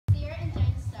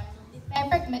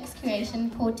mixed creation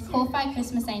called Kōwhai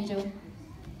Christmas Angel.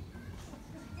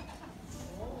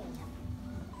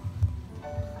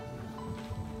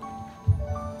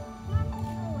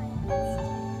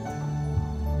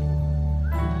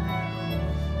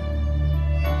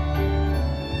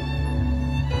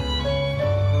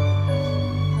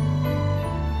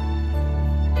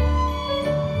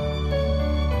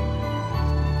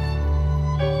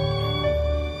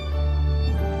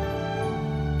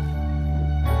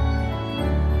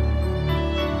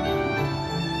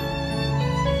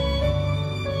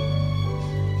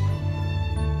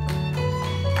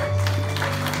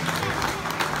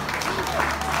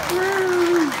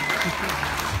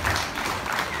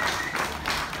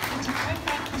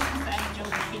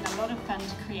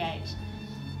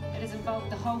 It has involved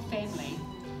the whole family.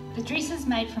 The dress is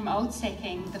made from old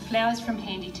sacking, the flowers from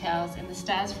handy towels, and the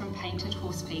stars from painted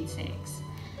horse feed sacks.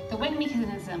 The wing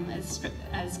mechanism is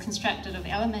constructed of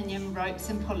aluminium, ropes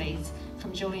and pulleys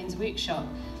from Julian's workshop,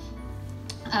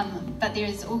 but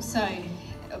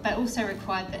also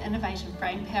required the innovative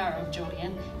brain power of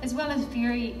Julian, as well as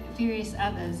various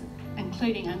others,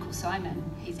 including Uncle Simon.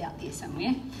 He's out there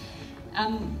somewhere.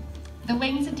 The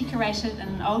wings are decorated in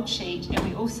an old sheet, and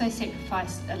we also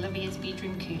sacrificed Olivia's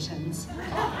bedroom curtains.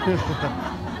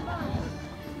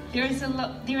 There is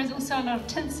also a lot of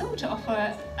tinsel to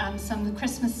offer some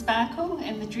Christmas sparkle,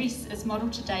 and the dress is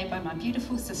modelled today by my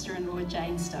beautiful sister-in-law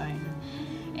Jane Stone.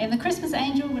 And the Christmas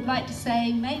Angel would like to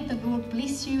say, may the Lord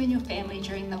bless you and your family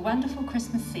during the wonderful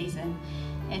Christmas season,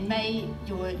 and may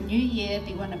your new year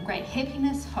be one of great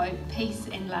happiness, hope, peace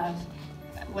and love,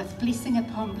 with blessing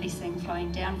upon blessing flowing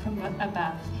down from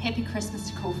above. Happy Christmas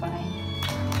to Kōwhai.